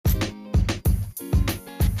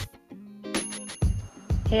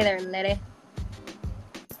Hey there, lady.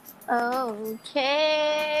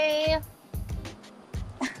 Okay.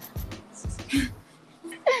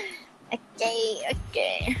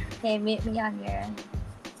 Okay. Hey, meet me on your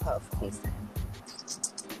FaceTime.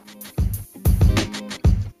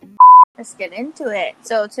 Let's get into it.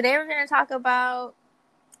 So today we're going to talk about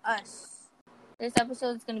us. This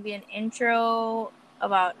episode is going to be an intro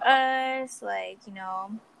about us, like,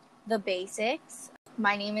 the basics.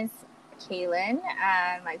 My name is Kaylin,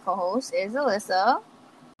 and my co-host is Alyssa.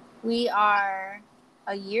 We are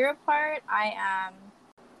a year apart. I am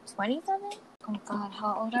 27. Oh God,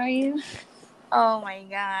 how old are you? Oh my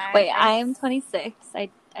God. Wait, I'm 26.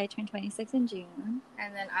 I turned 26 in June.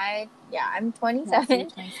 And then I'm 27.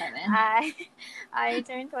 Yes, 27. I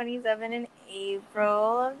turned 27 in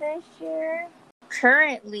April of this year.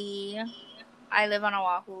 Currently, I live on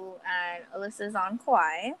Oahu and Alyssa's on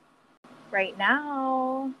Kauai. Right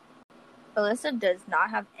now, Alyssa does not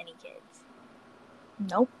have any kids.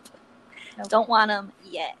 Nope. Don't want them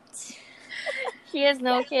yet. She has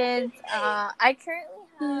no kids. I currently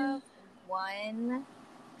have one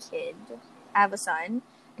kid. I have a son,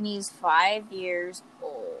 and he's 5 years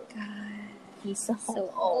old. God, he's so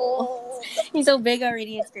old. He's so big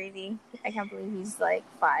already. It's crazy. I can't believe he's like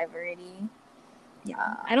 5 already.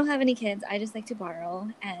 Yeah, I don't have any kids. I just like to borrow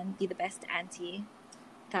and be the best auntie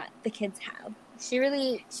that the kids have. She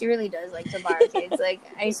really does like to borrow kids. Like,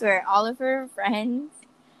 I swear, all of her friends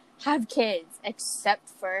have kids except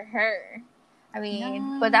for her. I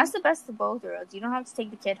mean, but that's the best of both worlds. You don't have to take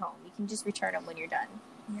the kid home. You can just return them when you're done.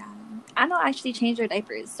 Yeah. I don't actually change their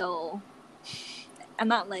diapers, so I'm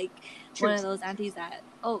not like one of those aunties that,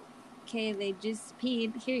 okay, they just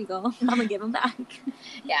peed. Here you go. I'm going to give them back.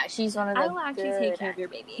 Yeah, she's one of the I will actually take care of your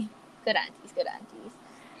baby. Good aunties.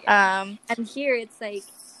 Yeah. And here it's like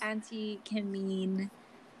auntie can mean,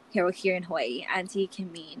 here in Hawaii, auntie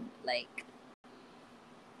can mean like,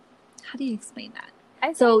 how do you explain that?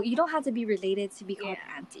 So you don't have to be related to be called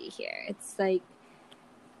auntie here. It's like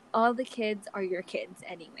all the kids are your kids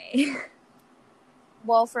anyway.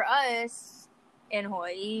 Well, for us in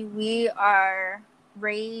Hawaii, we are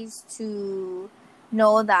raised to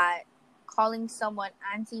know that calling someone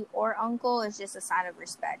auntie or uncle is just a sign of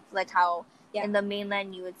respect. Like how in the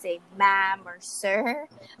mainland you would say ma'am or sir.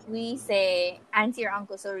 We say auntie or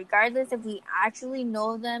uncle. So regardless if we actually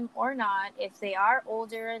know them or not, if they are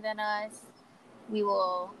older than us, we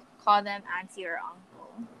will call them auntie or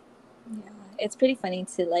uncle. Yeah, it's pretty funny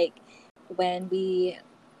to like when we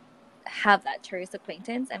have that tourist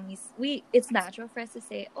acquaintance and we it's natural for us to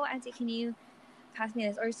say, oh auntie, can you pass me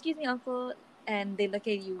this, or excuse me uncle, and they look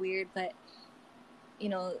at you weird, but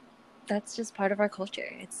that's just part of our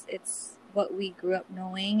culture. It's what we grew up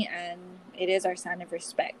knowing, and it is our sign of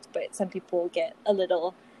respect. But some people get a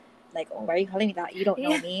little like, oh, why are you calling me that? You don't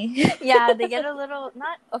know me. Yeah, they get a little,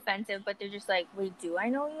 not offensive, but they're just like, wait, do I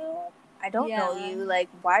know you? I don't know you. Like,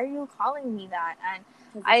 why are you calling me that? And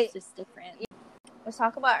it's just different. Let's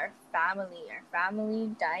talk about our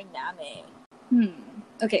family dynamic.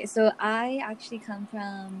 Okay, so I actually come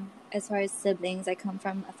from, as far as siblings, I come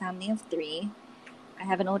from a family of 3. I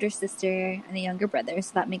have an older sister and a younger brother,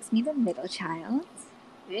 so that makes me the middle child.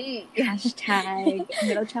 Hashtag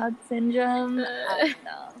middle child syndrome. I don't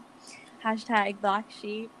know. Hashtag black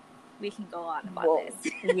sheep. We can go on about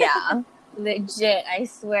this. Yeah, legit. I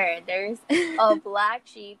swear, there's a black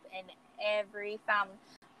sheep in every family.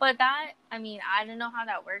 But that, I don't know how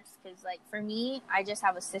that works, because, like, for me, I just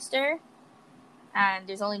have a sister, and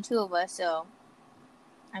there's only 2 of us, so,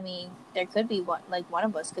 there could be one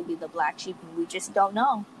of us could be the black sheep, and we just don't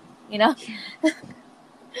know,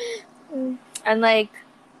 And, like,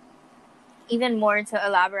 even more to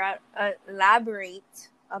elaborate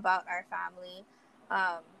about our family,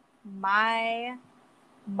 my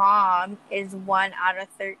mom is 1 out of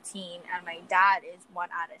 13, and my dad is 1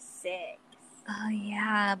 out of 6. Oh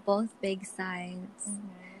yeah, both big sides. Mm-hmm.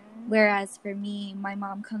 Whereas for me, my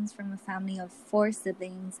mom comes from a family of 4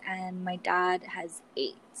 siblings, and my dad has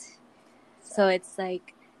 8. So it's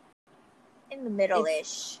like in the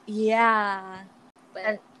middle-ish. Yeah,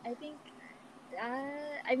 but I think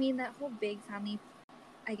that whole big family,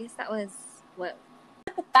 I guess that was what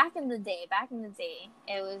back in the day,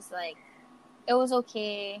 it was like, it was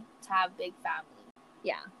okay to have big family.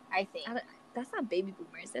 Yeah, I think. That's not baby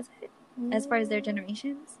boomers, is it? As far as their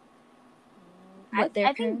generations? I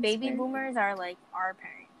think baby boomers are like our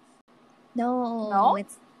parents. No?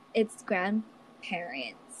 It's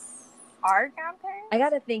grandparents. Our grandparents? I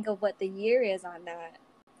gotta think of what the year is on that.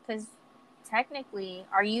 Because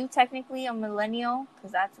are you technically a millennial?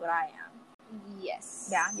 Because that's what I am. Yes.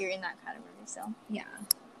 Yeah, you're in that category, so. Yeah.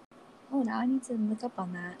 Oh, now I need to look up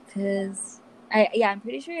on that because I'm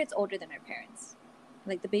pretty sure it's older than our parents.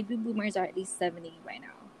 Like the baby boomers are at least 70 right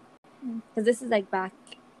now. Because this is like back.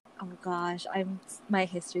 Oh gosh, my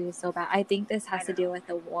history is so bad. I think this has to deal with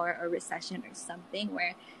a war or recession or something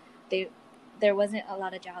where there wasn't a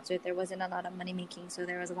lot of jobs or there wasn't a lot of money making, so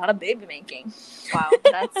there was a lot of baby making. Wow,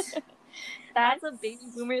 that's what baby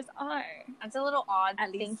boomers are. That's a little odd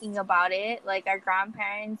thinking about it. Like our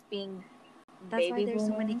grandparents being that's baby why there's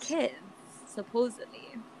boomers. So many kids,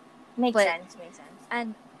 supposedly. Makes sense.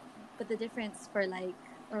 But the difference for like,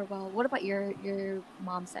 or well, what about your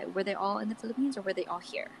mom's side? Were they all in the Philippines or were they all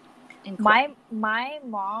here? In my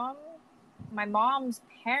mom's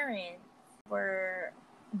parents were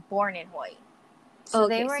born in Hawaii, so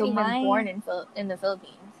they weren't even born in the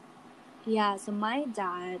Philippines. Yeah, so my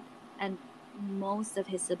dad and most of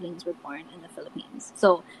his siblings were born in the Philippines.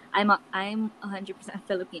 So I'm 100%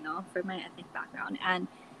 Filipino for my ethnic background,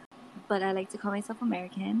 but I like to call myself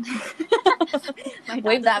American.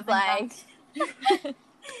 Wave that flag.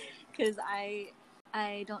 Because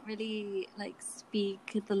I don't really like speak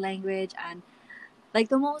the language, and like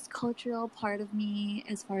the most cultural part of me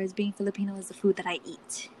as far as being Filipino is the food that I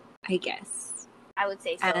eat, I guess. I would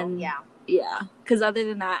say so. And, yeah. Because other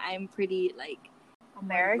than that, I'm pretty like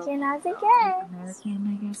American as it gets. American,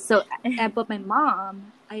 I guess. So, but my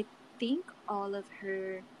mom, I think all of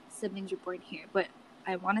her siblings were born here, but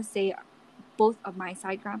I want to say both of my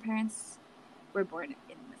side grandparents were born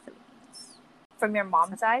in the Philippines. From your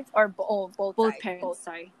mom's side, or both parents?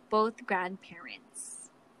 Both grandparents.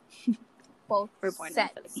 Both were born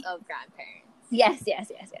sets in the Philippines. Of grandparents. Yes.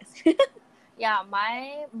 Yeah,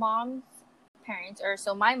 my mom's parents,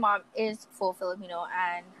 so my mom is full Filipino,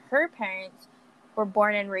 and her parents were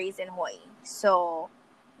born and raised in Hawaii. So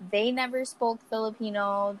they never spoke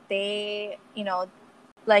Filipino. They,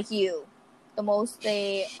 like you, the most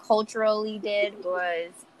they culturally did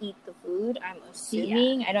was eat the food, I'm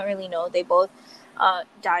assuming. Yeah. I don't really know. They both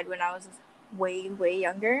died when I was way, way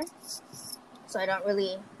younger. So I don't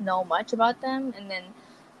really know much about them. And then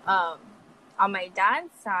on my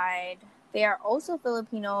dad's side, they are also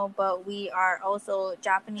Filipino, but we are also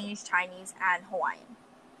Japanese, Chinese, and Hawaiian.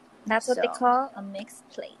 That's what they call a mixed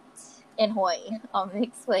plate. In Hawaii, a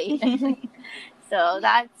mixed plate. So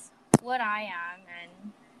that's what I am.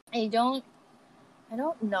 And I don't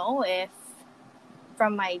know if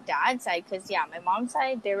from my dad's side, because my mom's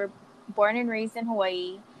side, they were born and raised in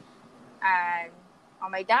Hawaii. And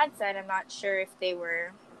on my dad's side, I'm not sure if they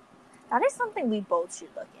were. That is something we both should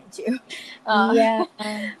look into. Yeah.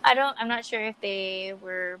 I'm not sure if they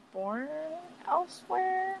were born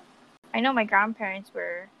elsewhere. I know my grandparents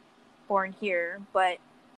were born here, but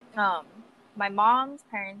my mom's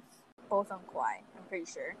parents both on Kauai, I'm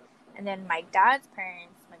pretty sure. And then my dad's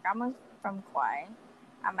parents, my grandma's from Kauai,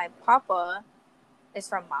 and my papa is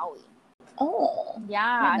from Maui. Oh.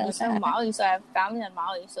 Yeah, he's from Maui, so I have family on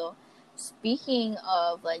Maui. So speaking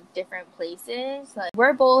of like different places, like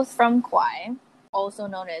we're both from Kauai, also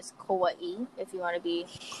known as Kauai, if you want to be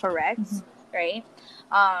correct, right?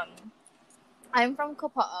 I'm from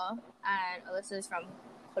Kapa'a, and Alyssa's from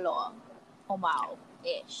Koloa,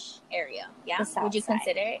 Omao-ish area. Yeah, would you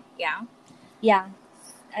consider it? Yeah. Yeah,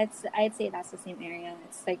 I'd say that's the same area.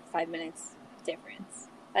 It's like 5 minutes difference,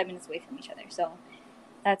 5 minutes away from each other. So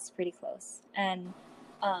that's pretty close. And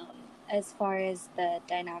as far as the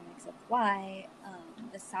dynamics of why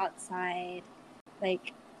the South Side,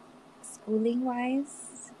 like schooling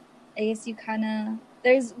wise, I guess you kind of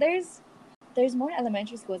there's more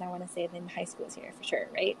elementary schools, I want to say, than high schools here for sure,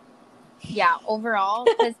 right? Yeah, overall,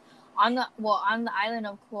 because on the island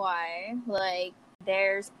of Kauai, like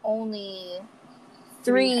there's only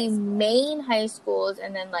 3 main high schools,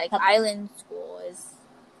 and then like island school is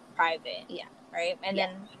private. Yeah. Right, and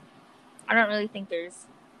then I don't really think there's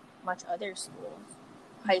much other schools,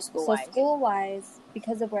 high school wise. So school wise,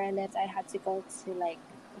 because of where I lived, I had to go to like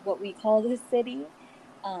what we call the city,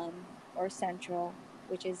 or central,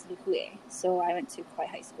 which is Lihue. So I went to Kauai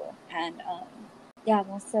High School, and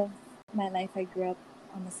most of my life I grew up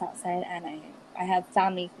on the south side, and I have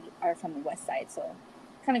family who are from the west side, so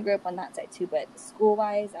kind of grew up on that side too. But school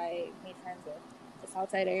wise, I made friends with the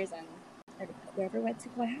Southsiders, and whoever went to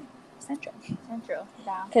Kauai High. Central,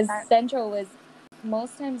 yeah. Because Central was,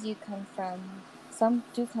 most times some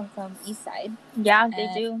do come from east side. Yeah, they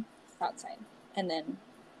do. South side. And then,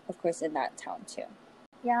 of course, in that town, too.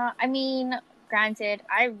 Yeah, I mean, granted,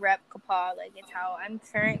 I rep Kapa'a. Like, it's how I'm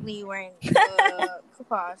currently wearing a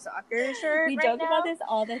Kapa'a soccer shirt We right joke now. about this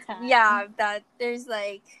all the time. Yeah, that there's,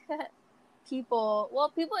 like, people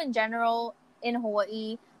in general in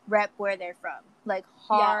Hawaii rep where they're from. Like,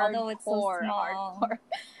 hardcore, although it's so small. Hardcore.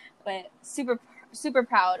 But super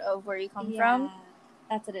proud of where you come from.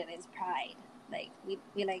 That's what it is, pride. Like,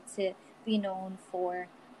 we like to be known for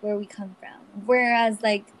where we come from. Whereas,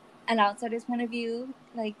 like, an outsider's point of view,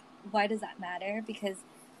 like, why does that matter? Because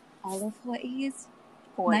all of Hawaii is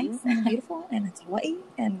nice and beautiful, and it's Hawaii,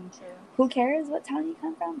 and who cares what town you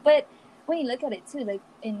come from? But when you look at it, too, like,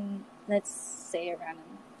 in, let's say, a random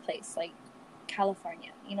place, like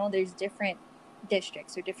California, you know, there's different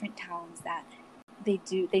districts or different towns that they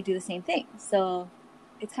do the same thing. So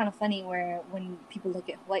it's kind of funny where when people look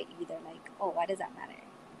at Hawaii, they're like, oh, why does that matter?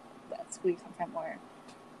 That's where you come from, or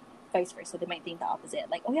vice versa. They might think the opposite.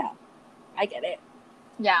 Like, oh, yeah, I get it.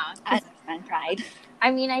 Yeah. And pride.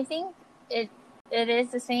 I mean, I think it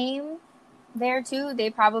is the same there, too. They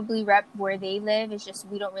probably rep where they live. It's just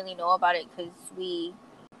we don't really know about it because we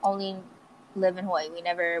only live in Hawaii. We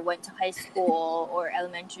never went to high school or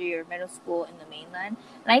elementary or middle school in the mainland.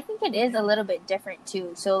 And I think it is a little bit different,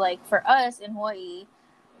 too. So, like, for us in Hawaii,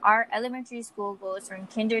 our elementary school goes from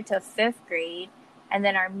kinder to 5th grade, and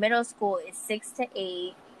then our middle school is 6 to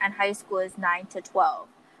 8, and high school is 9 to 12.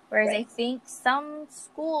 Whereas I think some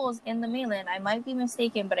schools in the mainland, I might be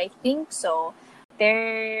mistaken, but I think so,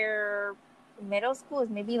 their middle school is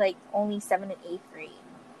maybe like only 7th and 8th grade.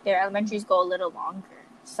 Their elementaries go a little longer.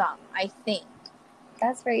 Some, I think.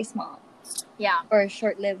 That's very small. Yeah. Or a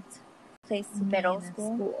short-lived place to middle be in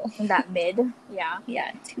school. That mid. Yeah.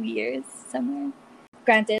 Yeah, 2 years somewhere.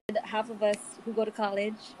 Granted, half of us who go to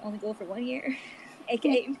college only go for 1 year,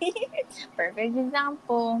 aka me. Perfect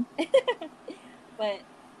example. But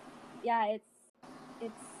yeah,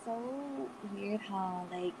 it's so weird how,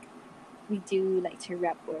 like, we do like to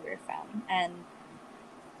rep where we're from,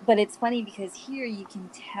 but it's funny because here you can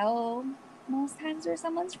tell most times where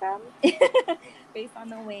someone's from based on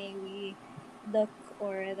the way we look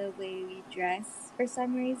or the way we dress for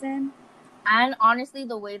some reason, and honestly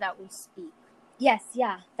the way that we speak. Yes,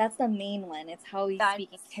 yeah, that's the main one. It's how you speak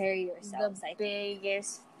and carry yourselves. The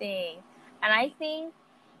biggest thing. And I think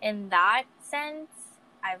in that sense,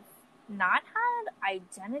 I've not had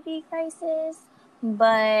identity crisis,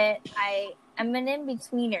 but I am an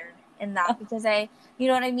in-betweener in that because you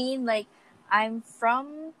know what I mean? Like, I'm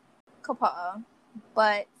from Kapa'a,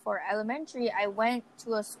 but for elementary, I went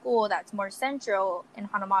to a school that's more central in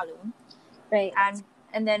Hanamalu. Right.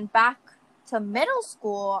 And then back to middle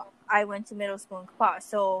school, I went to middle school in Kapa'a.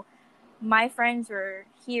 So my friends were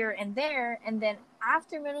here and there. And then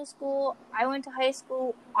after middle school, I went to high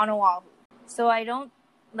school on Oahu. So I don't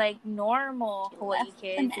like normal Hawaii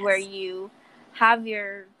kids where you have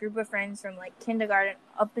your group of friends from like kindergarten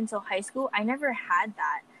up until high school. I never had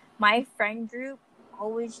that. My friend group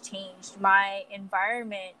always changed. My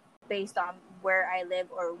environment based on where I live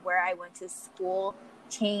or where I went to school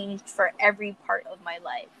changed for every part of my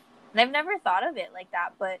life. And I've never thought of it like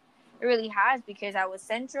that, but it really has because I was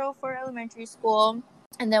central for elementary school.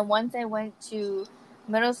 And then once I went to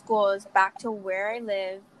middle school, it was back to where I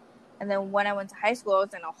live. And then when I went to high school, I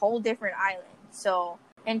was in a whole different island. So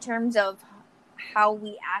in terms of how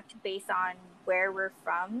we act based on where we're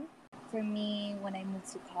from, for me, when I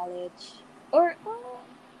moved to college,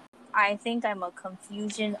 I think I'm a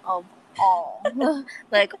confusion of all,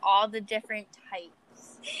 like all the different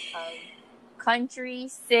types of country,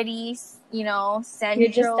 cities, you know, central.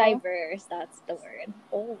 You're just diverse. That's the word.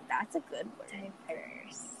 Oh, that's a good word.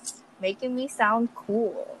 Diverse. Making me sound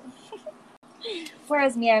cool.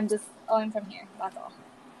 Whereas me, I'm from here. That's all.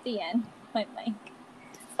 The end. Point blank.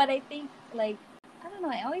 But I think, like, I don't know.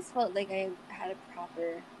 I always felt like I had a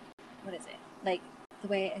proper, what is it? Like, the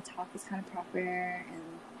way I talk is kind of proper. And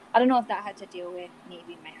I don't know if that had to deal with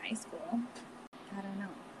maybe my high school. I don't know.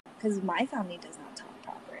 Because my family does not talk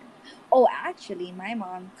proper. Oh, actually, my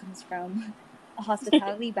mom comes from a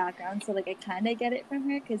hospitality background. So, like, I kind of get it from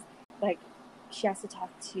her. Because, like, she has to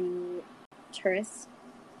talk to tourists.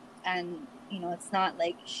 And, you know, it's not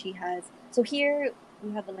like she has... So here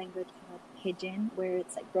we have a language called Pidgin, where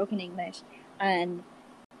it's like broken English. And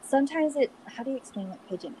sometimes how do you explain what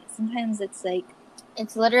Pidgin is? Sometimes it's like...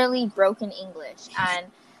 It's literally broken English. And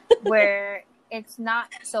where it's not...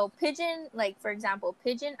 So Pidgin, like, for example,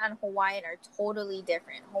 Pidgin and Hawaiian are totally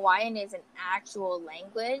different. Hawaiian is an actual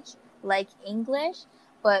language, like English.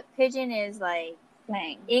 But Pidgin is like...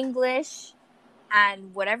 slang. English...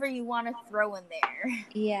 and whatever you want to throw in there.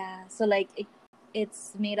 Yeah, so like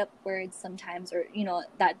it's made up words sometimes, or you know,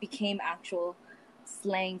 that became actual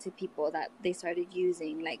slang to people that they started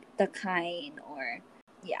using, like the kind, or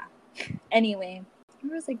yeah. Anyway,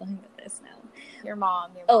 where was I going with this now? Your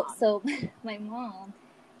mom. Oh, so my mom,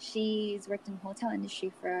 she's worked in the hotel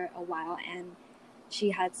industry for a while, and she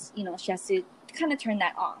has to kind of turn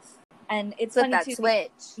that off. And it's flip funny that too.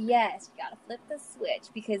 Switch. Yes, you gotta flip the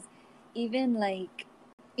switch, because even like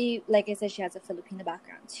I said, she has a Filipino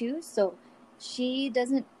background too, so she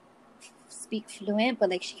doesn't speak fluent, but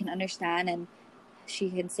like she can understand and she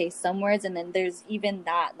can say some words. And then there's even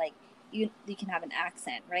that, like you can have an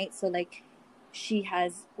accent, right? So like she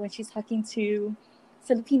has, when she's talking to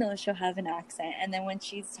Filipinos, she'll have an accent, and then when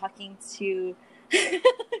she's talking to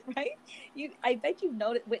right, I bet you've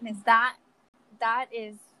witnessed that. That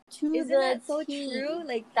is to Isn't the that so T. true?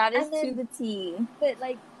 Like that is to the T. But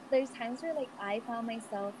like there's times where like I found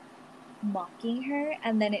myself mocking her,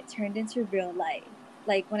 and then it turned into real life.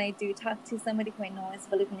 Like when I do talk to somebody who I know is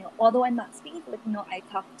Filipino, although I'm not speaking Filipino, I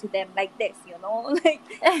talk to them like this, you know, like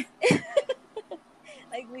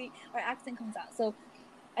like our accent comes out. So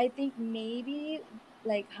I think maybe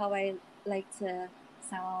like how I like to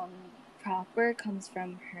sound proper comes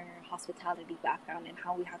from her hospitality background and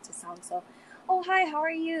how we have to sound. So, oh hi, how are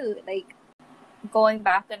you? Like going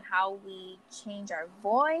back on how we change our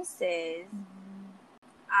voices.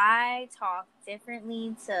 I talk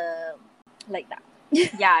differently to like that.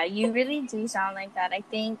 Yeah, you really do sound like that. I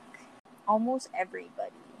think almost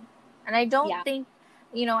everybody. And I don't think,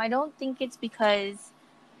 I don't think it's because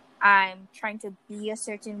I'm trying to be a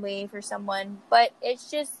certain way for someone, but it's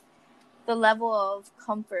just the level of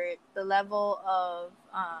comfort, the level of,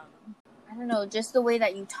 I don't know, just the way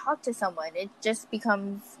that you talk to someone. It just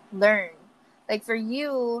becomes learned. Like for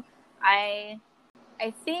you, I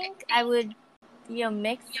think I would be a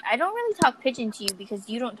mix. I don't really talk pidgin to you because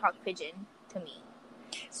you don't talk pidgin to me.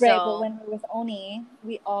 Right, but when we're with Oni,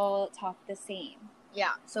 we all talk the same.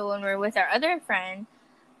 Yeah, so when we're with our other friend,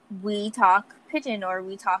 we talk pidgin or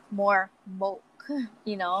we talk more moke,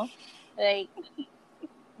 you know? Like,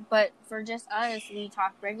 but for just us, we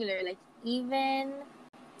talk regular. Like, even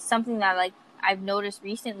something that, like, I've noticed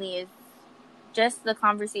recently is just the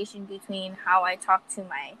conversation between how I talk to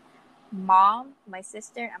my mom, my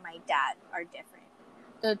sister, and my dad are different.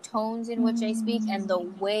 The tones in which I speak and the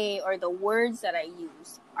way or the words that I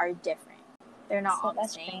use are different. They're not all the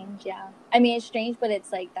same. Strange, yeah. I mean, it's strange, but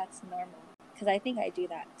it's like that's normal. Because I think I do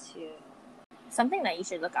that too. Something that you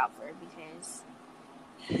should look out for, because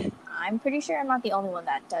I'm pretty sure I'm not the only one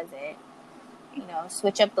that does it. You know,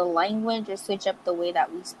 switch up the language or switch up the way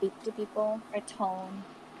that we speak to people. Or tone.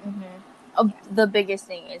 The biggest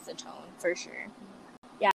thing is the tone, for sure.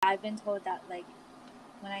 Yeah, I've been told that, like,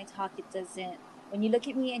 when I talk, it doesn't... When you look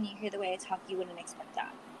at me and you hear the way I talk, you wouldn't expect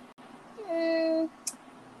that. I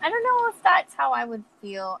don't know if that's how I would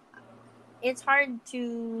feel. It's hard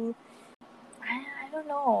to... I don't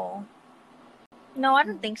know. No, I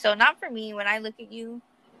don't think so. Not for me. When I look at you,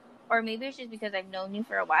 or maybe it's just because I've known you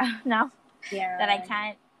for a while now, that I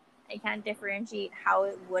can't differentiate how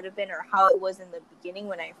it would have been or how it was in the beginning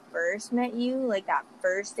when I first met you. Like that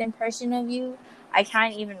first impression of you, I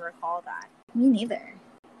can't even recall that. Me neither.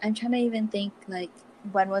 I'm trying to even think, like,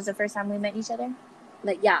 when was the first time we met each other?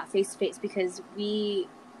 Like, yeah, face to face, because I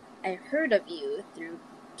heard of you through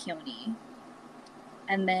Keone,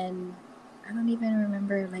 and then I don't even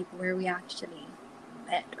remember like where we actually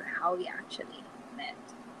met or how we actually met.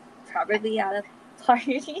 Probably at a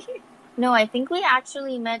party. No, I think we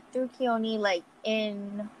actually met through Keone, like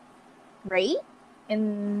in Rate.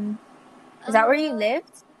 Is that where you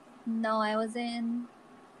lived? No, I was in.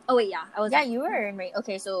 Oh wait, yeah, I was. Yeah, you were in Rate.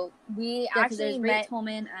 Okay, so we actually met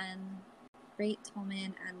Tolman and the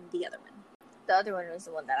other one. The other one was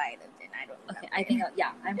the one that I lived in. I don't know. Okay, I think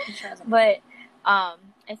I'm pretty sure I was. But I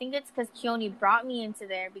think it's because Keone brought me into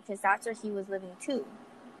there because that's where he was living too,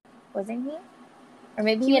 wasn't he? Or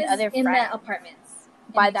maybe he had other friends in the apartments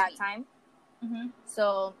by that time. Mm-hmm.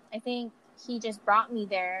 So I think he just brought me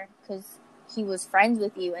there because he was friends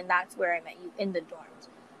with you, and that's where I met you, in the dorms.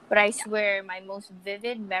 But I swear, my most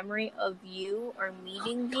vivid memory of you or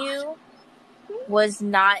meeting you was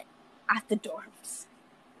not at the dorms.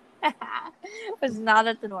 Was not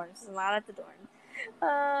at the dorms. Not at the dorms.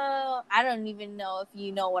 I don't even know if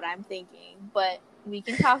you know what I'm thinking, but we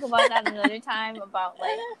can talk about that another time, about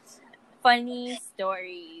like funny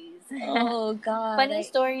stories. Oh God! Funny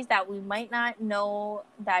stories that we might not know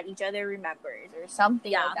that each other remembers or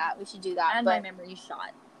something like that. We should do that. And my memory's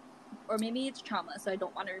shot. Or maybe it's trauma, so I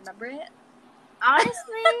don't want to remember it. Honestly,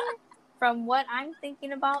 from what I'm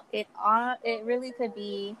thinking about, it really could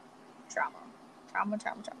be trauma. Trauma.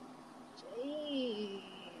 Jeez.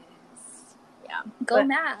 Yeah. Go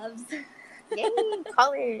Mavs. Yay,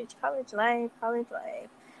 college life.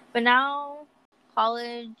 But now,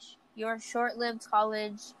 college, your short-lived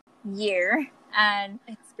college year and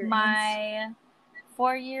my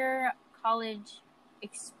 4-year college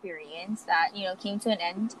experience that, came to an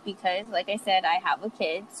end because, like I said, I have a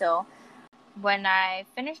kid. So when I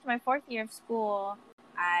finished my 4th year of school,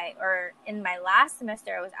 in my last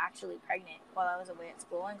semester, I was actually pregnant while I was away at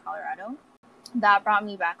school in Colorado. That brought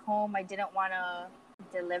me back home. I didn't want to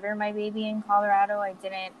deliver my baby in Colorado. I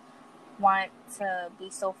didn't want to be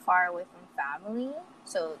so far away from family.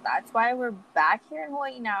 So that's why we're back here in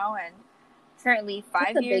Hawaii now. And currently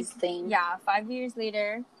 5 years. Big thing. Yeah, 5 years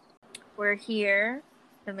later, we're here.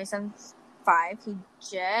 And my son's 5. He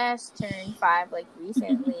just turned 5 like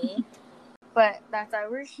recently. But that's why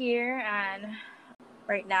we're here. And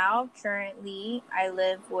right now, currently, I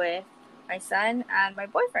live with my son and my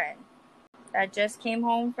boyfriend that just came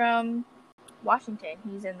home from Washington.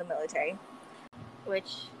 He's in the military,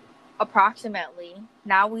 which approximately,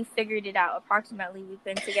 now we figured it out, approximately we've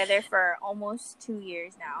been together for almost 2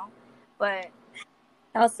 years now. But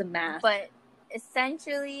that was some math. But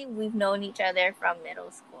essentially, we've known each other from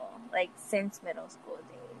middle school, like since middle school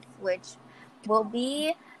days, which will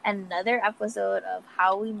be another episode of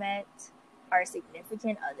how we met our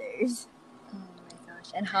significant others. Oh my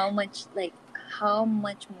gosh. And how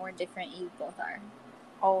much more different you both are.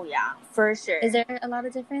 Oh yeah, for sure. Is there a lot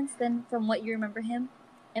of difference than from what you remember him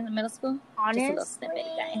in the middle school? Honestly, just a little snippet,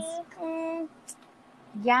 guys.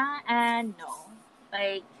 Yeah and no.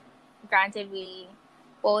 Like, granted, we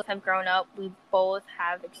both have grown up. We both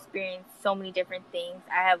have experienced so many different things.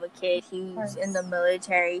 I have a kid. He's in the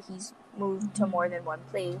military. He's moved to more than one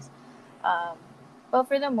place. But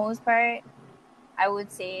for the most part, I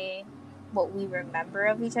would say what we remember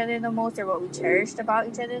of each other the most, or what we cherished about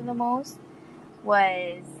each other the most,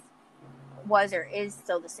 was or is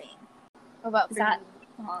still the same. About that?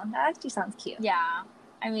 Oh, that actually sounds cute. Yeah,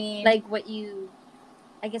 I mean, like what you,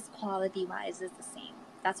 I guess, quality-wise is the same.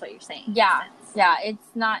 That's what you're saying. Yeah, yeah.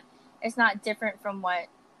 It's not different from what,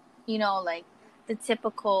 like the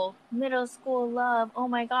typical middle school love. Oh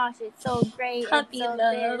my gosh, it's so great. Puppy it's so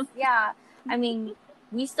love. This. Yeah, I mean,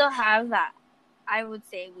 we still have that. I would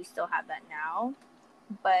say we still have that now,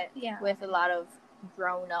 but with a lot of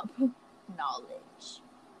grown-up knowledge,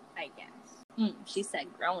 I guess. She said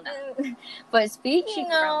grown up. But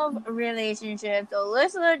speaking of relationships,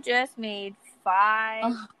 Alyssa just made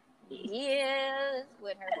 5 years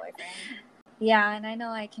with her boyfriend. Yeah, and I know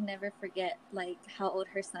I can never forget like how old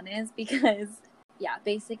her son is, because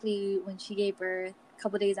basically when she gave birth, a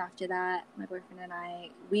couple days after that, my boyfriend and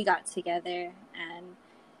we got together, and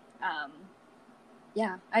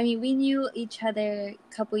I mean, we knew each other a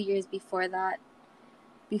couple years before that,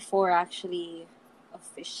 before actually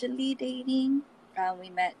officially dating. We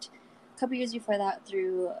met a couple years before that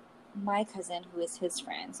through my cousin, who is his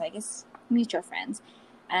friend, so I guess mutual friends.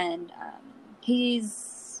 And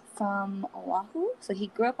he's from Oahu, so he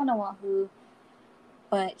grew up on Oahu,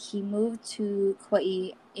 but he moved to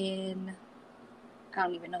Kauai in, I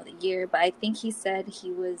don't even know the year, but I think he said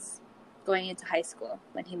he was going into high school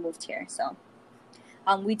when he moved here. So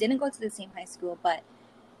we didn't go to the same high school, but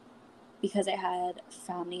because I had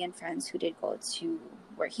family and friends who did go to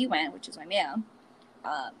where he went, which is Waimea,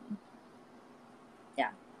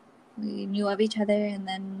 we knew of each other, and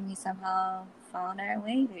then we somehow found our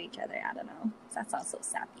way to each other. I don't know. That sounds so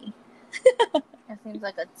sappy. It seems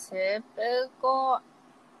like a typical,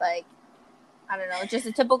 I don't know, just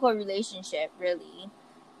a typical relationship, really,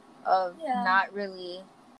 of not really,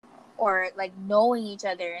 or like knowing each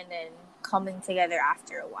other and then coming together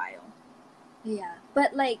after a while. Yeah,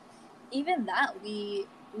 but like, even that, we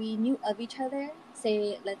knew of each other,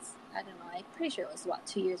 say, I don't know, I'm pretty sure it was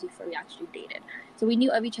 2 years before we actually dated. So we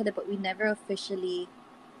knew of each other, but we never officially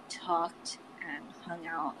talked and hung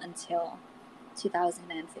out until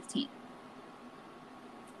 2015.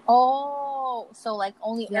 Oh, so like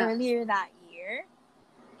only earlier that year?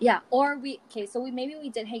 Yeah, or so maybe we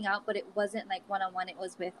did hang out, but it wasn't like one-on-one, it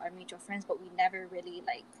was with our mutual friends, but we never really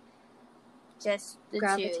like just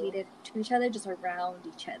gravitated to each other, just around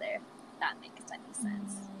each other. That makes any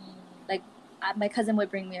sense. Like, my cousin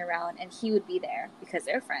would bring me around, and he would be there because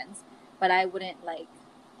they're friends, but I wouldn't like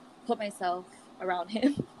put myself around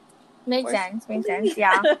him. Makes sense.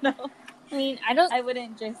 Yeah. I don't know. I mean, I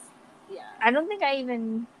wouldn't just. Yeah. I don't think I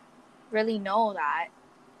even really know that.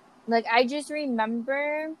 Like, I just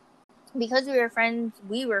remember because we were friends.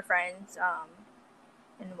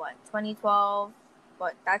 In 2012.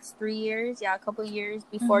 That's 3 years. Yeah, a couple years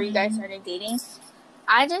before you guys started dating.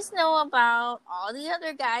 I just know about all the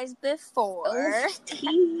other guys before.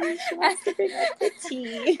 Tea. She wants to bring up the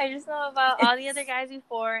tea. I just know about all the other guys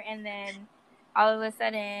before, and then all of a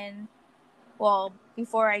sudden,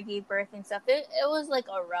 before I gave birth and stuff, it was like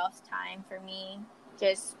a rough time for me.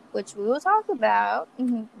 Which we will talk about,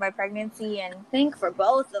 my pregnancy, and I think for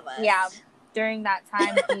both of us. Yeah, during that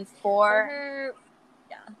time before. For her,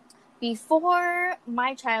 before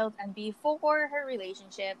my child and before her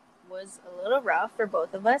relationship was a little rough for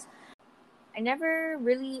both of us, you never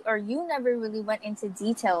really went into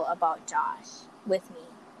detail about Josh with me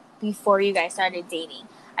before you guys started dating.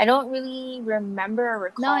 I don't really remember or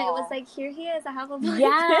recall. No, it was like, here he is, I have a boyfriend.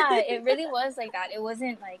 Yeah, it really was like that. It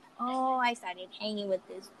wasn't like, oh, I started hanging with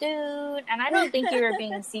this dude. And I don't think you were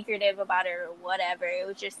being secretive about it or whatever. It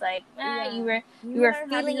was just like, you were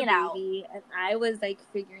feeling it out. And I was like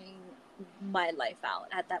figuring my life out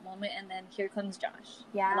at that moment. And then here comes Josh.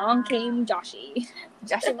 Yeah. Along came Joshy.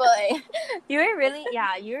 Joshy boy. You were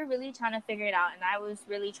really trying to figure it out. And I was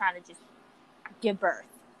really trying to just give birth.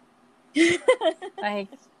 Like,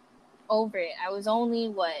 over it. I was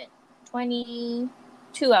only 22.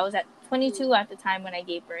 I was at 22 at the time when I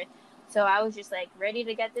gave birth. So I was just like ready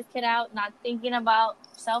to get this kid out, not thinking about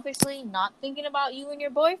you and your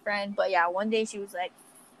boyfriend. But yeah, one day she was like,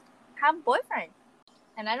 have a boyfriend.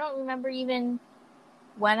 And I don't remember even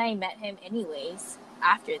when I met him anyways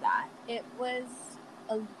after that. It was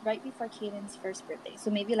right before Caden's first birthday.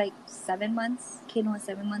 So maybe like 7 months. Caden was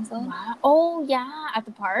 7 months old. Wow. Oh, yeah. At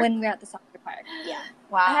the park? When we were at the soccer park. Yeah.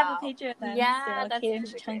 Wow. I have a picture of them. Yeah, that's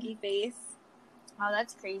Caden's chunky face. Wow,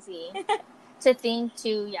 that's crazy. To think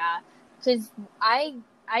too, yeah. Because I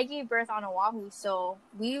gave birth on Oahu, so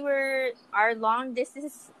our long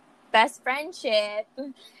distance best friendship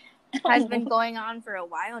has been going on for a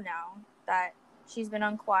while now. That she's been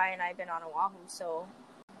on Kauai and I've been on Oahu, so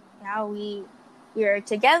now we're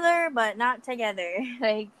together but not together.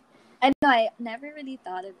 Like, I know, I never really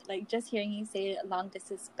thought of, like, just hearing you say long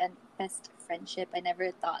distance best friendship, I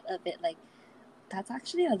never thought of it like, that's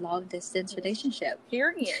actually a long distance relationship.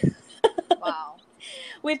 Period. Wow.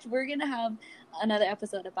 Which we're going to have another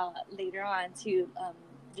episode about later on too,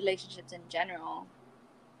 relationships in general.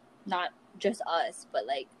 Not just us, but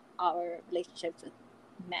like our relationships with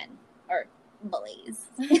men or boys.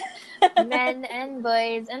 Men and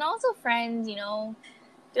boys, and also friends, you know.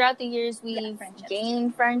 Throughout the years, we've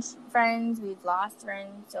gained friends, we've lost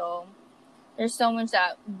friends, so there's so much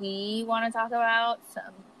that we want to talk about.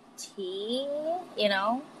 Some tea, you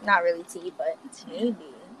know, not really tea, but maybe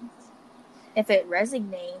if it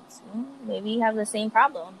resonates, maybe you have the same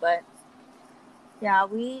problem. But yeah, I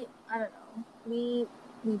don't know, we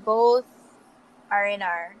both are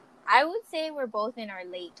I would say we're both in our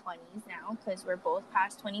late 20s now, because we're both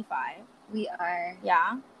past 25. We are.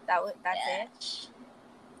 Yeah, that's it.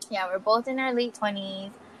 Yeah, we're both in our late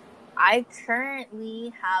 20s. I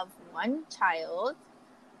currently have one child.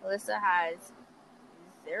 Alyssa has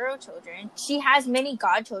 0 children. She has many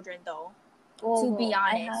godchildren, though. To be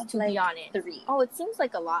honest. 3. Oh, it seems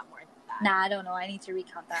like a lot more than that. Nah, I don't know. I need to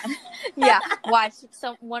recount that. Yeah, watch.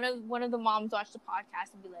 One of the moms watch the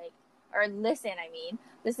podcast and be like, or listen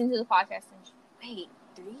to the podcast and wait,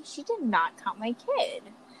 3? She did not count my kid.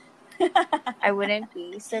 I wouldn't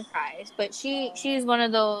be surprised. But she's one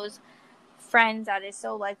of those friends that is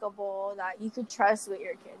so likable that you could trust with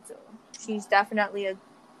your kids. So she's definitely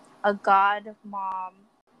a god mom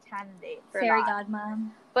candidate for fairy that. God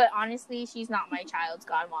mom. But honestly, she's not my child's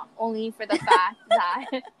god mom. Only for the fact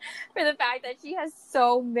that she has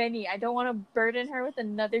so many. I don't want to burden her with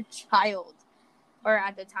another child. Or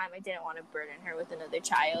at the time, I didn't want to burden her with another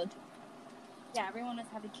child. Yeah, everyone was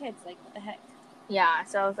having kids. Like, what the heck? Yeah,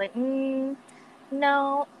 so I was like,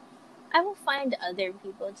 no, I will find other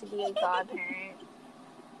people to be a godparent.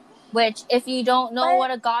 Which, if you don't know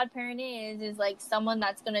what a godparent is like someone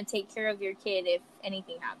that's going to take care of your kid if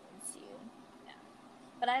anything happens to you. Yeah.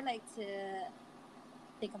 But I like to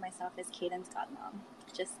think of myself as Caden's godmom,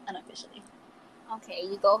 just unofficially. Okay,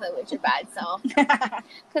 you go ahead with your bad self.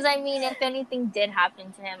 Because, I mean, if anything did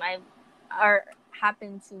happen to him, or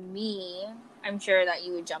happened to me, I'm sure that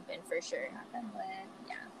you would jump in for sure.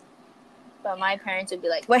 Yeah. But my parents would be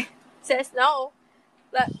like, wait, sis, no.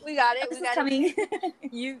 We got it. This is coming.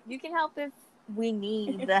 You can help if we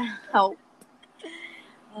need the help.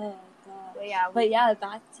 Oh, God. But yeah,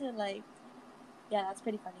 back to, like, yeah, that's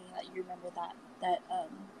pretty funny that you remember that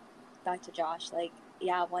back to Josh, like,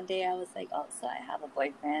 yeah, one day I was like, oh, so I have a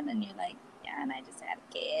boyfriend, and you're like, yeah, and I just had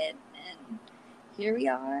a kid, and here we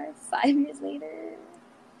are 5 years later.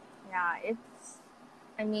 Yeah,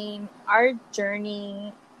 our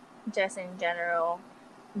journey, just in general,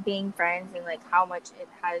 being friends and like how much it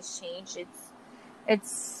has changed,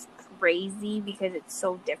 it's crazy because it's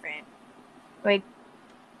so different. Like,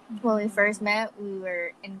 when we first met, we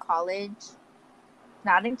were in college,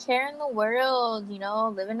 not a care in the world, you know,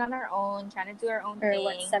 living on our own, trying to do our own thing. Or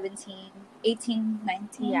what, 17, 18,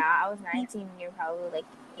 19? Yeah, I was 19 and you're probably like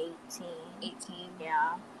 18. 18.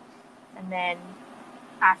 Yeah. And then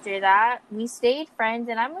after that, we stayed friends,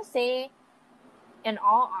 and I'm gonna say, in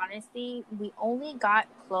all honesty, we only got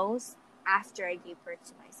close after I gave birth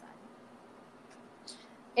to my son.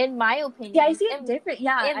 In my opinion. Yeah, I see it different.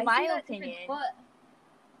 Yeah, in my opinion.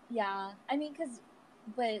 Yeah, I mean,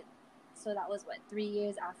 so that was 3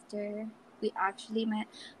 years after we actually met.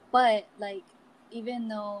 But like, even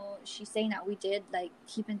though she's saying that we did like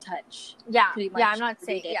keep in touch. Yeah, pretty much yeah.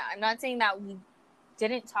 I'm not saying that we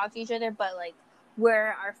didn't talk to each other, but like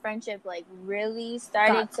where our friendship like really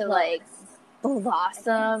started to like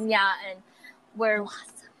blossom. Yeah, and where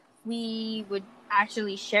we would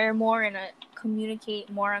actually share more and communicate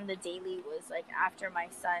more on the daily was like after my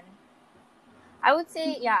son. I would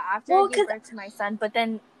say, yeah, after I gave birth to my son, but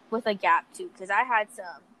then with a gap too, because I had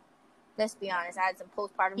some. Let's be honest, I had some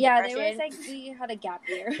postpartum depression. Yeah, there was like we had a gap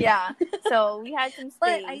year. Yeah, so we had some space.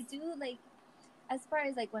 But I do like, as far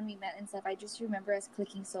as like when we met and stuff, I just remember us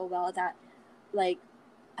clicking so well that like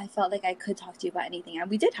I felt like I could talk to you about anything, and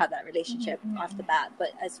we did have that relationship off the bat. But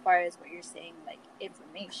as far as what you're saying, like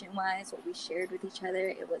information wise, what we shared with each other,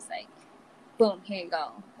 it was like, boom, here you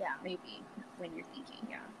go. Yeah, maybe when you're thinking,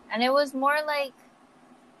 yeah, and it was more like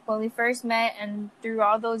when we first met, and through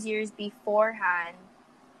all those years beforehand,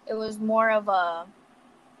 it was more of a,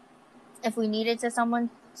 if we needed someone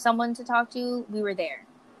to talk to, we were there.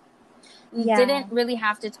 We didn't really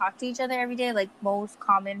have to talk to each other every day like most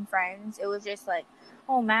common friends. It was just like,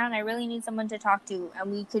 oh man, I really need someone to talk to,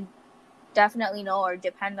 and we could definitely know or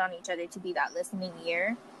depend on each other to be that listening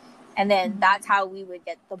ear. And then that's how we would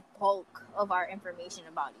get the bulk of our information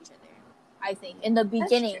about each other, I think, in the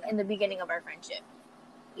beginning of our friendship.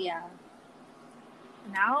 Yeah.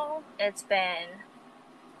 Now it's been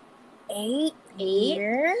 8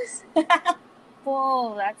 years.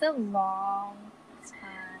 Whoa, that's a long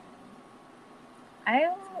time.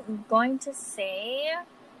 I'm going to say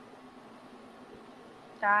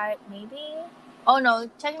that maybe. Oh no,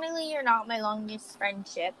 technically you're not my longest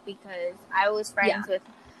friendship, because I was friends with.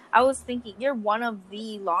 I was thinking you're one of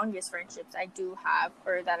the longest friendships I do have,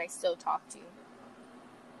 or that I still talk to.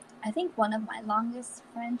 I think one of my longest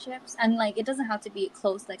friendships, and like it doesn't have to be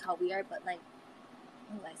close like how we are, but like,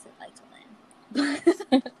 I said like to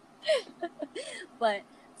Lynn. But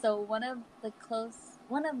so one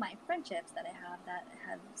of my friendships that I have that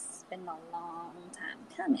has been a long time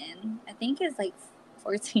coming, I think is like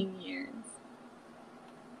 14 years.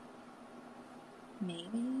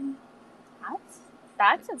 Maybe.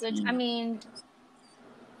 That's a good, I mean,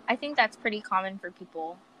 I think that's pretty common for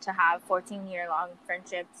people to have 14-year long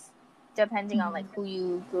friendships, depending on like who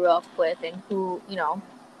you grew up with and who, you know.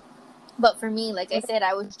 But for me, like I said,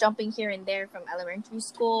 I was jumping here and there from elementary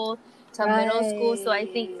school to middle school. So I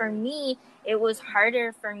think for me, it was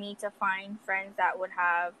harder for me to find friends that would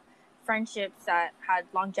have friendships that had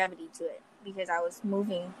longevity to it, because I was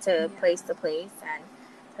moving to place to place. And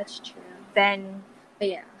that's true. Then, but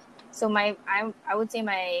yeah. So I would say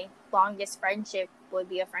my longest friendship would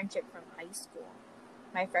be a friendship from high school,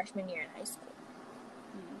 my freshman year in high school.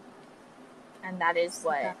 And that is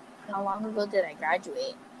what, how long ago did I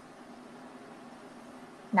graduate?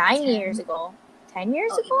 9 years ago. 10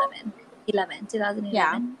 years ago? 11. 2011.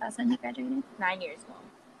 Yeah. That's when you graduated? 9 years ago.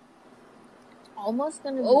 Almost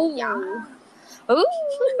gonna be, yeah.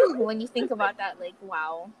 Ooh, when you think about that, like,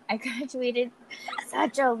 wow, I graduated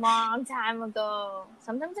such a long time ago.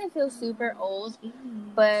 Sometimes I feel super old,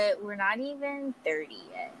 but we're not even 30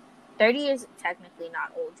 yet. 30 is technically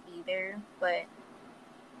not old either, but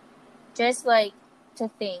just like to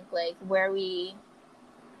think like where we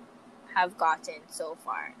have gotten so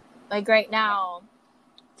far. Like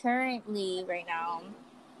currently right now,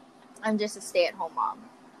 I'm just a stay-at-home mom.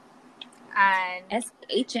 And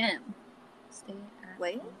SHM.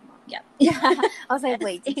 Wait? Yep. Yeah. I was like,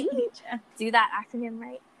 wait, did you do that acronym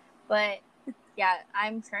right? But yeah,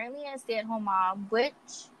 I'm currently a stay-at-home mom, which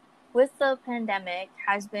with the pandemic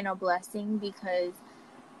has been a blessing, because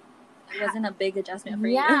it wasn't a big adjustment for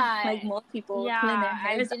you. Like most people. Yeah,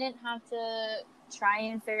 I didn't have to try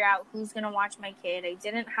and figure out who's going to watch my kid. I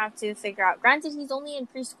didn't have to figure out, granted, he's only in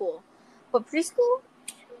preschool, but preschool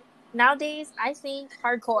nowadays, I think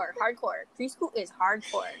hardcore. Preschool is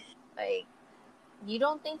hardcore. Like, you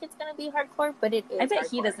don't think it's going to be hardcore, but it is. I bet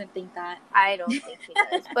hardcore. He doesn't think that. I don't think he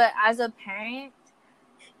does. But as a parent,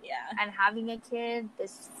 and having a kid,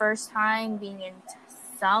 this first time being in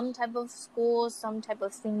some type of school, some type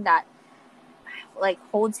of thing that like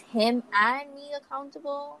holds him and me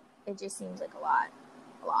accountable, it just seems like a lot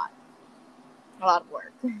of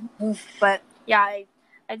work. But yeah,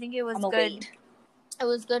 I think it was good. It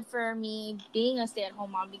was good for me being a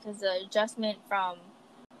stay-at-home mom, because the adjustment from,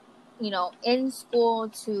 you know, in school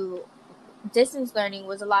to distance learning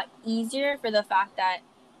was a lot easier for the fact that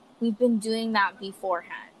we've been doing that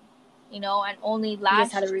beforehand, you know, and only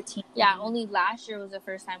last had a routine. Yeah, only last year was the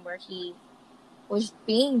first time where he was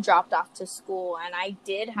being dropped off to school, and I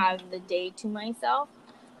did have the day to myself,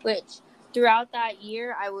 which throughout that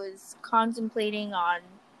year I was contemplating on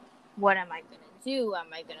what am I going to do? Am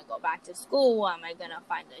I going to go back to school? Am I going to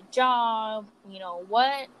find a job? You know,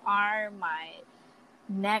 what are my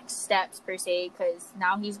next steps per se? Because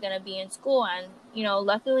now he's going to be in school, and, you know,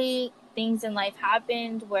 luckily things in life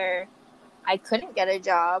happened where I couldn't get a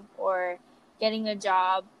job, or getting a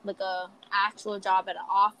job, like a actual job at an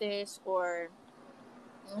office or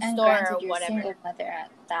a And store granted, or you're a whatever. single mother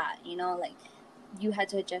at that, you know, like you had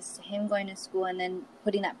to adjust to him going to school and then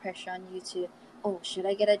putting that pressure on you to, oh, should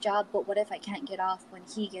I get a job? But what if I can't get off when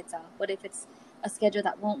he gets off? What if it's a schedule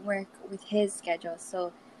that won't work with his schedule?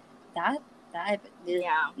 So that's a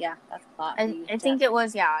lot. I think it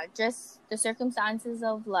was, just the circumstances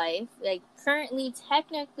of life. Like, currently,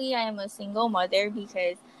 technically, I am a single mother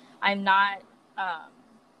because I'm not,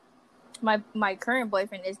 my current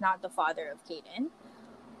boyfriend is not the father of Kaden,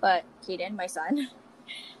 but Kaden, my son.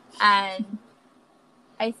 And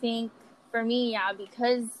I think for me,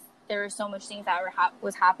 because there were so much things that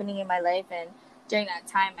was happening in my life, and during that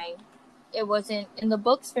time, it wasn't in the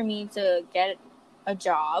books for me to get a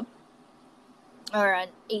job or an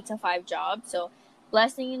 8 to 5 job. So,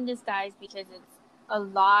 blessing in disguise, because it's a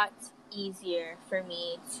lot easier for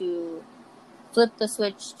me to flip the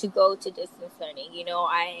switch to go to distance learning. You know,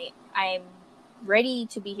 I'm ready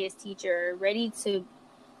to be his teacher, ready to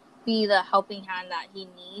be the helping hand that he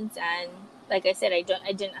needs. And like I said, I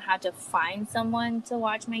didn't have to find someone to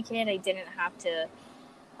watch my kid. I didn't have to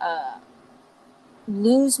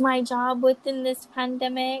lose my job within this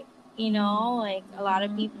pandemic. You know, like a lot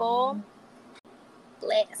of people.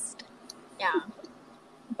 Blessed. Yeah.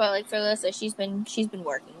 But like for Alyssa, she's been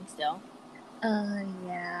working still.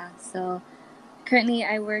 Yeah. So currently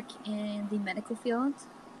I work in the medical field.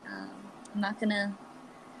 I'm not gonna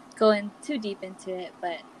go in too deep into it,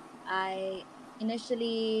 but I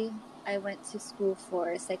went to school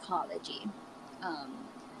for psychology.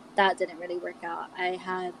 That didn't really work out. I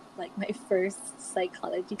had like my first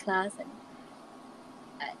psychology class, and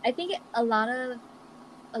I think a lot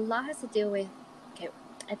has to do with. Okay,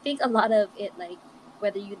 I think a lot of it, like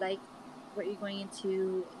whether you like what you're going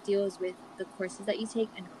into, deals with the courses that you take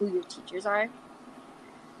and who your teachers are.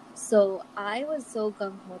 So I was so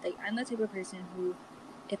gung-ho. Like, I'm the type of person who,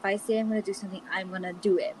 if I say I'm going to do something, I'm going to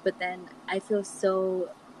do it. But then I feel so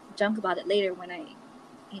junk about it later when I,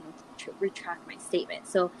 retract my statement.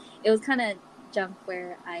 So it was kind of junk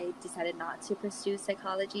where I decided not to pursue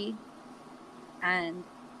psychology. And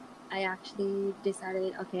I actually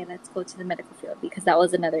decided, okay, let's go to the medical field, because that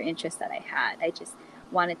was another interest that I had. I just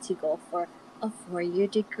wanted to go for a 4-year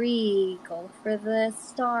degree, go for the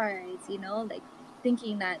stars, like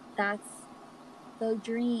thinking that that's the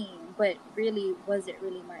dream. But really, was it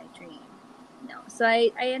really my dream? No. So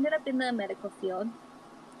I ended up in the medical field.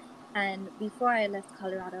 And before I left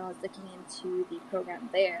Colorado, I was looking into the program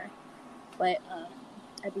there. But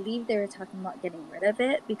I believe they were talking about getting rid of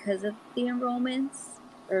it because of the enrollments.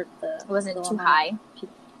 Or it wasn't too high.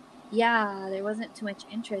 Yeah, there wasn't too much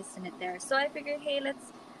interest in it there. So I figured, hey,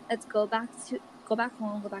 let's go back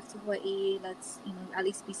home, go back to Hawaii. Let's at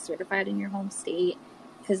least be certified in your home state,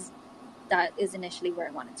 because that is initially where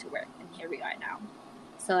I wanted to work, and here we are now.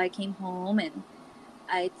 So I came home and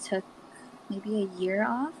I took maybe a year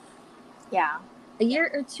off. Yeah, a year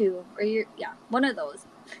or two, one of those,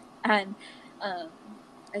 and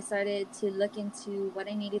I started to look into what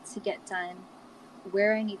I needed to get done,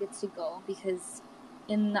 where I needed to go, because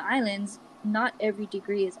in the islands, not every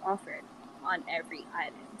degree is offered on every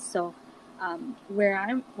island. So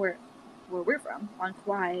where we're from, on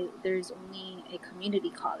Kauai, there's only a community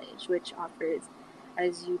college, which offers,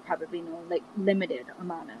 as you probably know, like limited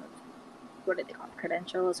amount of, what do they call it,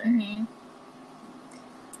 credentials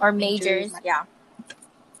or majors. Yeah.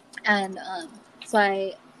 And so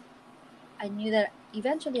I knew that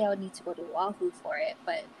eventually I would need to go to Oahu for it,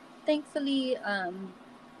 but thankfully,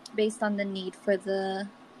 based on the need for the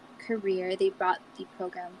career, they brought the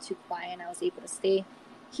program to Kauai, and I was able to stay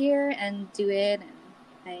here and do it. And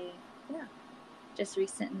I just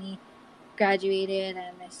recently graduated,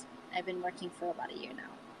 and I've been working for about a year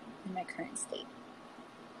now in my current state.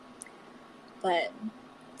 But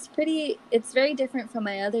it's very different from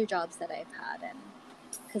my other jobs that I've had, and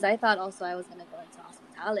because I thought also I was going to go into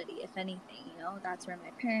hospitality, if anything, that's where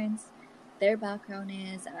my parents, their background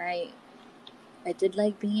is, and I did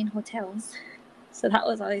like being in hotels, so that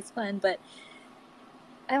was always fun. But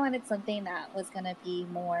I wanted something that was going to be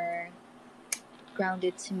more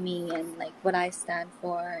grounded to me and like what I stand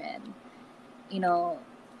for, and you know,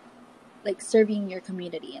 like serving your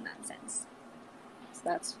community in that sense. So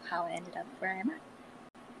that's how I ended up where I'm at.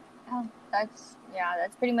 Oh, that's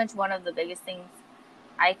pretty much one of the biggest things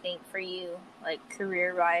I think for you, like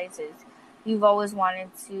career-wise, is you've always wanted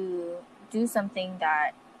to do something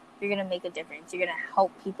that you're gonna make a difference. You're gonna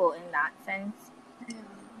help people in that sense. Yeah.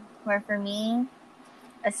 Where for me,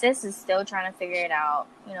 Assist is still trying to figure it out.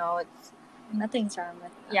 You know, it's nothing's wrong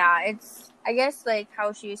with that. Yeah, it's, I guess, like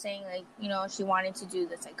how she was saying, like, you know, she wanted to do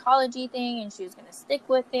the psychology thing and she was gonna stick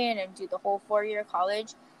with it and do the whole 4-year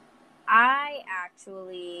college. I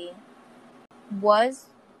actually was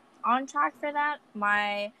on track for that.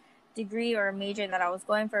 My degree or major that I was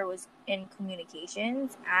going for was in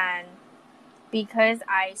communications, and because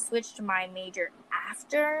I switched my major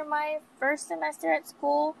after my first semester at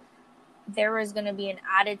school, there was going to be an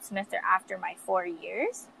added semester after my 4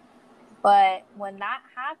 years. But when that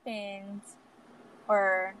happened,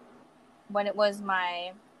 or when it was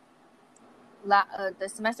my the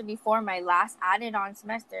semester before my last added on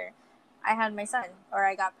semester, I had my son, or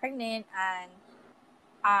I got pregnant, and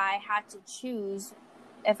I had to choose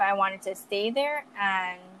if I wanted to stay there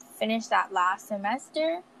and finish that last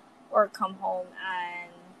semester or come home.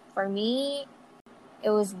 And for me,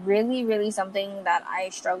 it was really, really something that I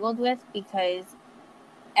struggled with, because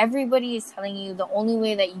everybody is telling you the only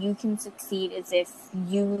way that you can succeed is if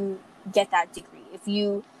you get that degree. If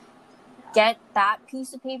you get that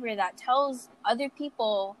piece of paper that tells other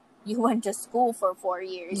people you went to school for 4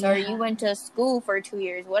 years, or you went to school for 2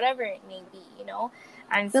 years, whatever it may be, you know?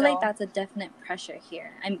 And I feel like that's a definite pressure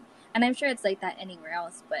here. I'm sure it's like that anywhere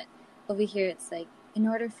else, but over here it's like, in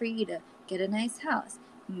order for you to get a nice house,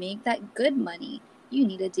 make that good money, you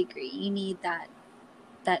need a degree. You need that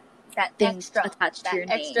thing extra, attached to your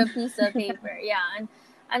name. Extra piece of paper. Yeah.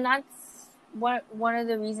 And that's one of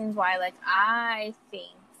the reasons why, like, I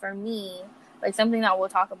think for me, like, something that we'll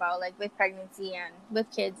talk about, like, with pregnancy and with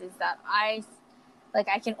kids, is that I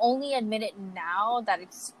can only admit it now that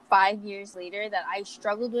it's 5 years later that I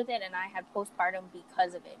struggled with it and I had postpartum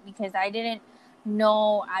because of it. Because I didn't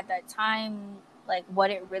know at that time, like,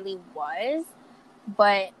 what it really was.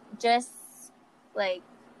 But just, like,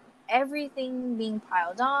 everything being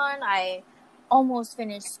piled on, I almost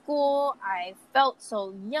finished school. I felt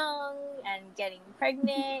so young, and getting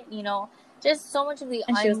pregnant, you know, just so much of the...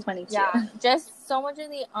 And she was 22. Yeah, just so much of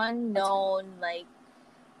the unknown, like,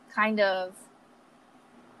 kind of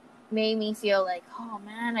made me feel like, oh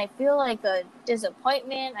man, I feel like a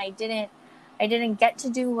disappointment. I didn't get to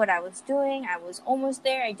do what I was doing. I was almost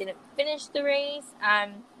there. I didn't finish the race.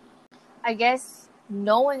 I guess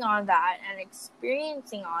knowing all that and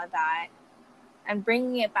experiencing all that and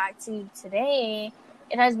bringing it back to today,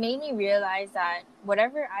 it has made me realize that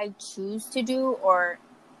whatever I choose to do, or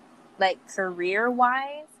like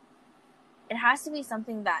career-wise, it has to be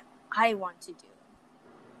something that I want to do,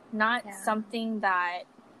 not something that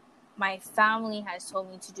my family has told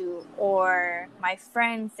me to do, or my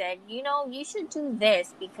friend said, you know, you should do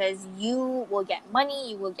this because you will get money,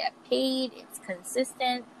 you will get paid, it's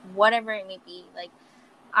consistent, whatever it may be. Like,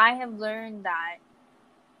 I have learned that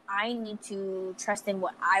I need to trust in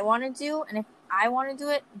what I want to do, and if I want to do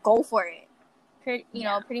it, go for it. You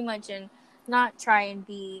know, pretty much, and not try and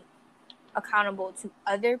be accountable to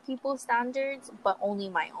other people's standards, but only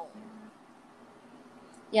my own.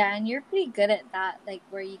 Yeah, and you're pretty good at that, like,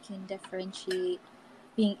 where you can differentiate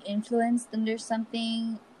being influenced under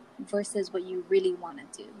something versus what you really want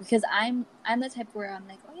to do. Because I'm the type where I'm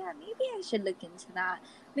like, oh yeah, maybe I should look into that.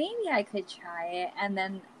 Maybe I could try it. And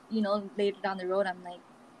then, you know, later down the road, I'm like,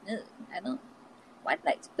 why did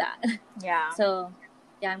I do that? Yeah. So,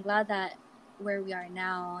 yeah, I'm glad that where we are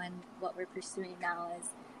now and what we're pursuing now is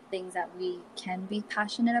things that we can be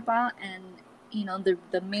passionate about. And, you know,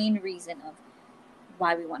 the main reason of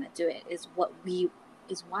why we want to do it is why we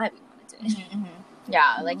want to do it. Mm-hmm.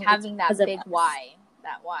 Yeah, like having that big why,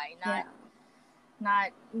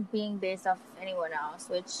 not being based off anyone else,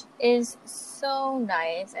 which is so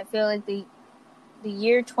nice. I feel like the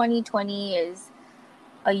year 2020 is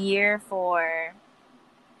a year for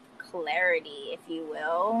clarity, if you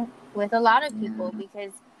will, with a lot of people,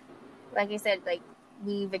 because like I said, like,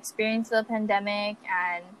 we've experienced the pandemic,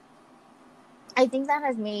 and I think that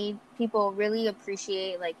has made people really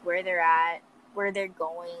appreciate, like, where they're at, where they're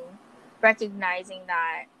going, recognizing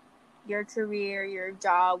that your career, your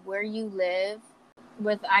job, where you live,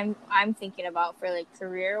 I'm thinking about for, like,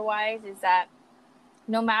 career-wise, is that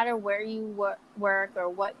no matter where you work or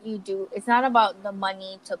what you do, it's not about the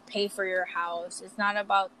money to pay for your house. It's not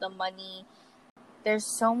about the money. There's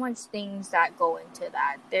so much things that go into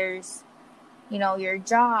that. There's your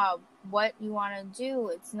job, what you want to do.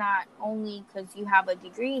 It's not only because you have a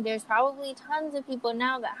degree. There's probably tons of people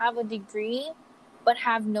now that have a degree but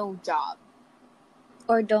have no job.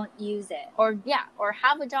 Or don't use it. Or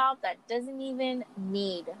have a job that doesn't even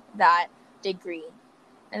need that degree.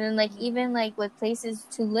 And then, even, with places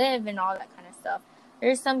to live and all that kind of stuff.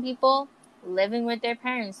 There's some people living with their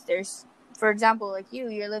parents. There's, for example,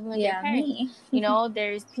 you're living with your parents. Me.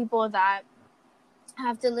 There's people that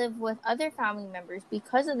have to live with other family members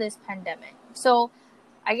because of this pandemic. So,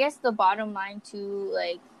 I guess the bottom line too,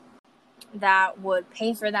 that would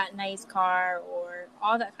pay for that nice car or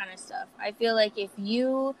all that kind of stuff. I feel like if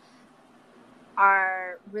you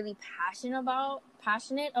are really passionate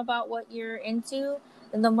about what you're into,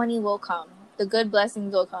 then the money will come. The good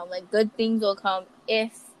blessings will come. Good things will come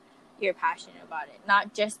if you're passionate about it,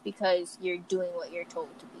 not just because you're doing what you're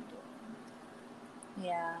told to be doing.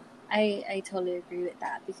 Yeah, I totally agree with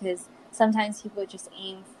that, because sometimes people just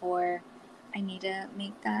aim for, I need to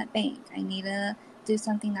make that bank. I need to do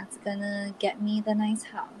something that's gonna get me the nice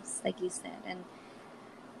house, like you said. And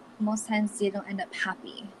most times they don't end up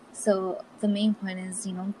happy. So the main point is,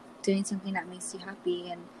 doing something that makes you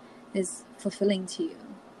happy and is fulfilling to you.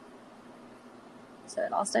 So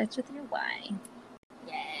it all starts with your why.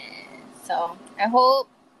 Yeah. So I hope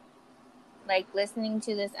listening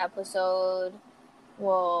to this episode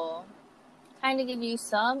will kind of give you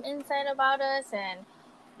some insight about us and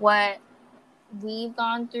what we've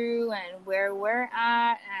gone through and where we're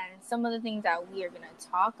at and some of the things that we are going to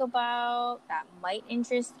talk about that might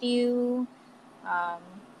interest you. I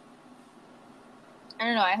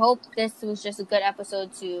don't know. I hope this was just a good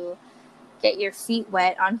episode to get your feet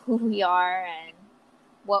wet on who we are and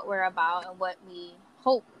what we're about and what we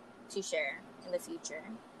hope to share in the future.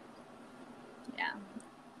 Yeah.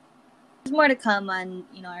 There's more to come on,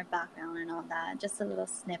 our background and all that. Just a little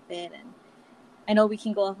snippet. And I know we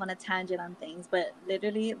can go off on a tangent on things, but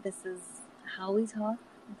literally this is how we talk.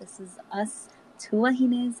 This is us, two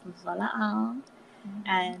wahines, wala'au.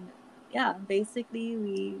 And yeah, basically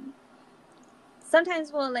we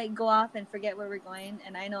sometimes we'll go off and forget where we're going,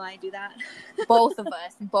 and I know I do that. Both of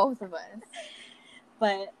us.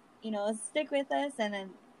 But stick with us, and then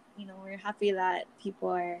we're happy that people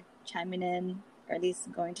are chiming in, or at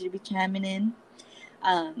least going to be chiming in,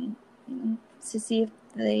 to see if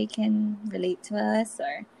they can relate to us,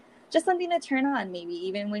 or just something to turn on, maybe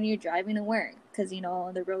even when you're driving to work, because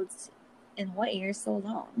the roads in Hawaii are so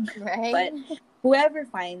long. Right. But whoever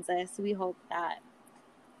finds us, we hope that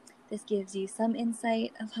this gives you some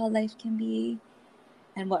insight of how life can be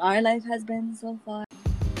and what our life has been so far.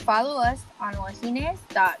 Follow us on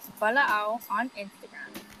wahines.wala'au on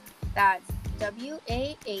Instagram. That's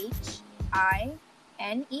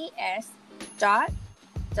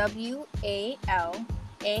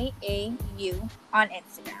WAHINES.WALAAU on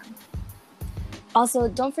Instagram. Also,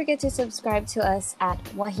 don't forget to subscribe to us at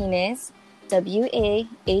Wahines, WAHINES,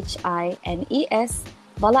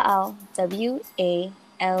 Wala'au,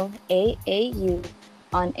 WALAAU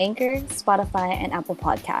on Anchor, Spotify, and Apple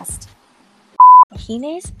Podcast.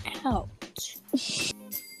 Wahines out.